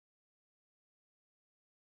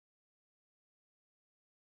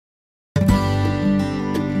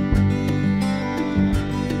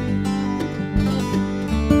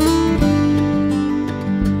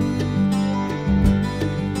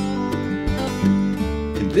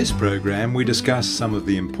this program we discuss some of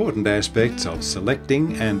the important aspects of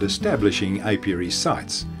selecting and establishing apiary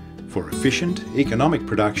sites for efficient economic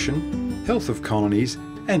production, health of colonies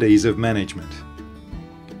and ease of management.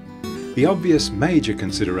 The obvious major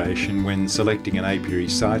consideration when selecting an apiary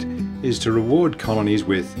site is to reward colonies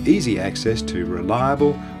with easy access to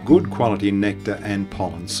reliable, good quality nectar and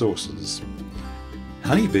pollen sources.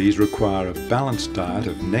 Honeybees require a balanced diet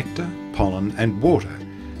of nectar, pollen and water,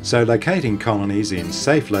 so locating colonies in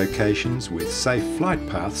safe locations with safe flight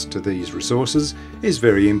paths to these resources is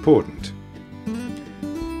very important.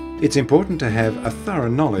 It's important to have a thorough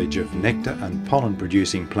knowledge of nectar and pollen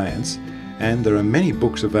producing plants, and there are many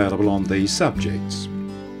books available on these subjects.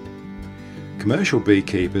 Commercial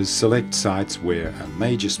beekeepers select sites where a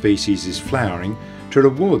major species is flowering to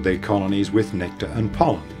reward their colonies with nectar and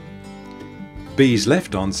pollen. Bees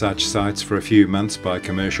left on such sites for a few months by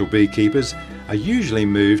commercial beekeepers are usually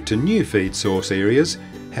moved to new feed source areas.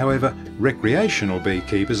 However, recreational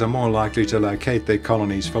beekeepers are more likely to locate their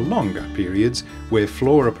colonies for longer periods where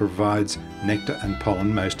flora provides nectar and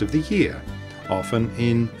pollen most of the year, often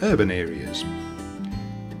in urban areas.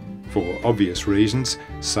 For obvious reasons,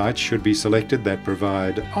 sites should be selected that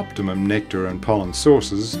provide optimum nectar and pollen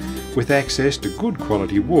sources with access to good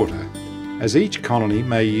quality water, as each colony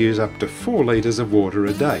may use up to 4 litres of water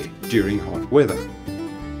a day during hot weather.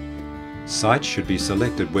 Sites should be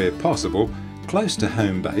selected where possible close to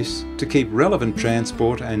home base to keep relevant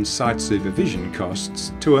transport and site supervision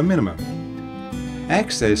costs to a minimum.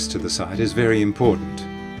 Access to the site is very important.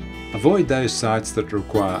 Avoid those sites that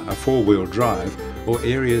require a 4-wheel drive or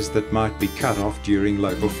areas that might be cut off during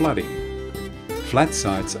local flooding. Flat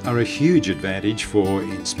sites are a huge advantage for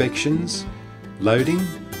inspections, loading,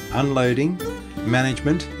 unloading,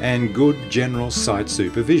 management and good general site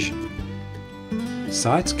supervision.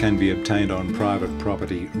 Sites can be obtained on private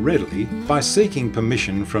property readily by seeking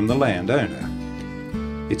permission from the landowner.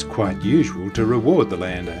 It's quite usual to reward the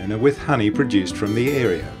landowner with honey produced from the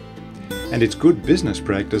area, and it's good business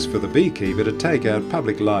practice for the beekeeper to take out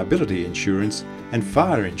public liability insurance and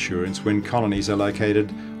fire insurance when colonies are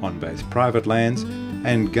located on both private lands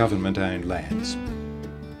and government-owned lands.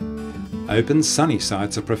 Open, sunny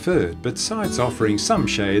sites are preferred, but sites offering some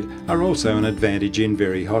shade are also an advantage in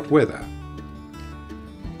very hot weather.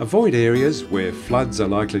 Avoid areas where floods are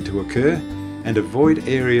likely to occur and avoid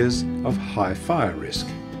areas of high fire risk.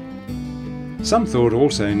 Some thought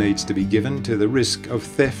also needs to be given to the risk of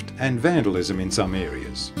theft and vandalism in some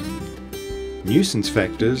areas. Nuisance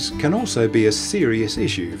factors can also be a serious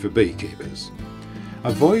issue for beekeepers.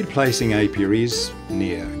 Avoid placing apiaries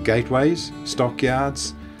near gateways,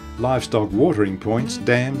 stockyards, livestock watering points,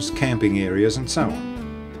 dams, camping areas and so on.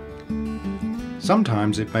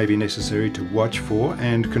 Sometimes it may be necessary to watch for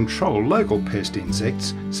and control local pest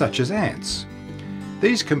insects such as ants.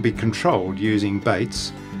 These can be controlled using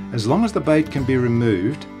baits as long as the bait can be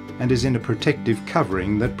removed and is in a protective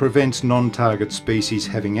covering that prevents non-target species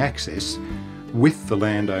having access with the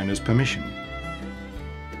landowner's permission.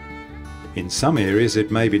 In some areas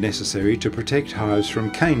it may be necessary to protect hives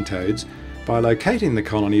from cane toads by locating the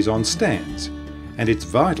colonies on stands, and it's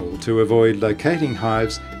vital to avoid locating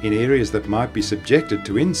hives in areas that might be subjected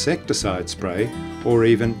to insecticide spray or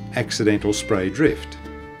even accidental spray drift.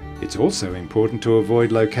 It's also important to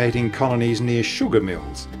avoid locating colonies near sugar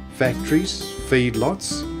mills, factories,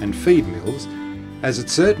 feedlots and feed mills, as at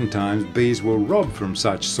certain times bees will rob from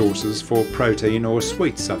such sources for protein or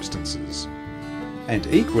sweet substances. And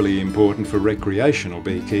equally important for recreational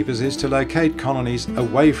beekeepers is to locate colonies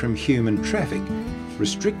away from human traffic,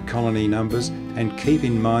 restrict colony numbers and keep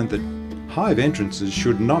in mind that hive entrances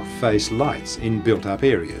should not face lights in built-up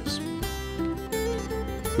areas.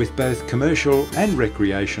 With both commercial and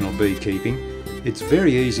recreational beekeeping, it's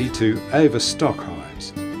very easy to overstock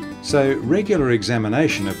hives, so regular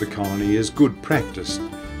examination of the colony is good practice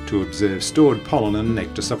to observe stored pollen and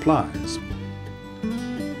nectar supplies.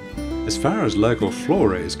 As far as local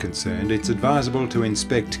flora is concerned, it's advisable to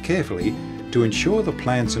inspect carefully to ensure the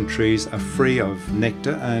plants and trees are free of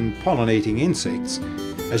nectar and pollen-eating insects,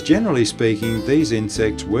 as generally speaking these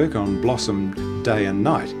insects work on blossom day and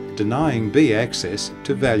night, denying bee access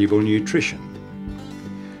to valuable nutrition.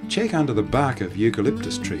 Check under the bark of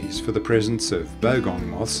eucalyptus trees for the presence of bogong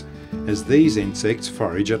moths, as these insects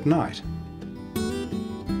forage at night.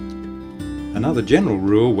 Another general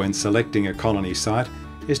rule when selecting a colony site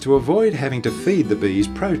is to avoid having to feed the bees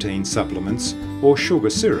protein supplements or sugar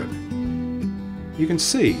syrup. You can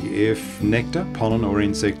see if nectar, pollen or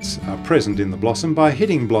insects are present in the blossom by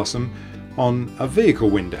hitting blossom on a vehicle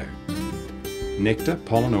window. Nectar,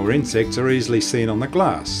 pollen or insects are easily seen on the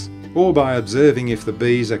glass, or by observing if the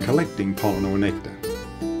bees are collecting pollen or nectar.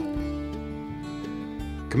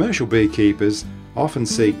 Commercial beekeepers often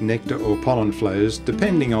seek nectar or pollen flows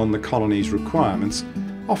depending on the colony's requirements,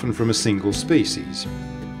 often from a single species.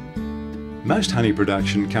 Most honey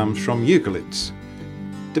production comes from eucalypts.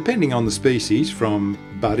 Depending on the species, from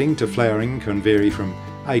budding to flowering can vary from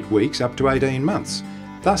 8 weeks up to 18 months,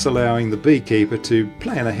 thus allowing the beekeeper to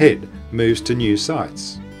plan ahead moves to new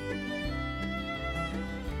sites.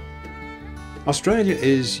 Australia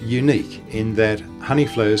is unique in that honey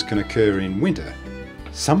flows can occur in winter.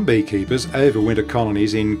 Some beekeepers overwinter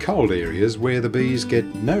colonies in cold areas where the bees get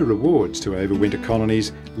no rewards to overwinter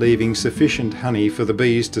colonies, leaving sufficient honey for the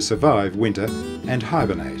bees to survive winter and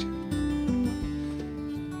hibernate.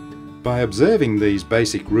 By observing these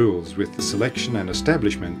basic rules with the selection and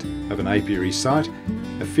establishment of an apiary site,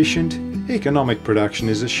 efficient, economic production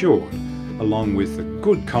is assured, along with the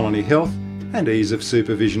good colony health and ease of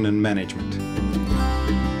supervision and management.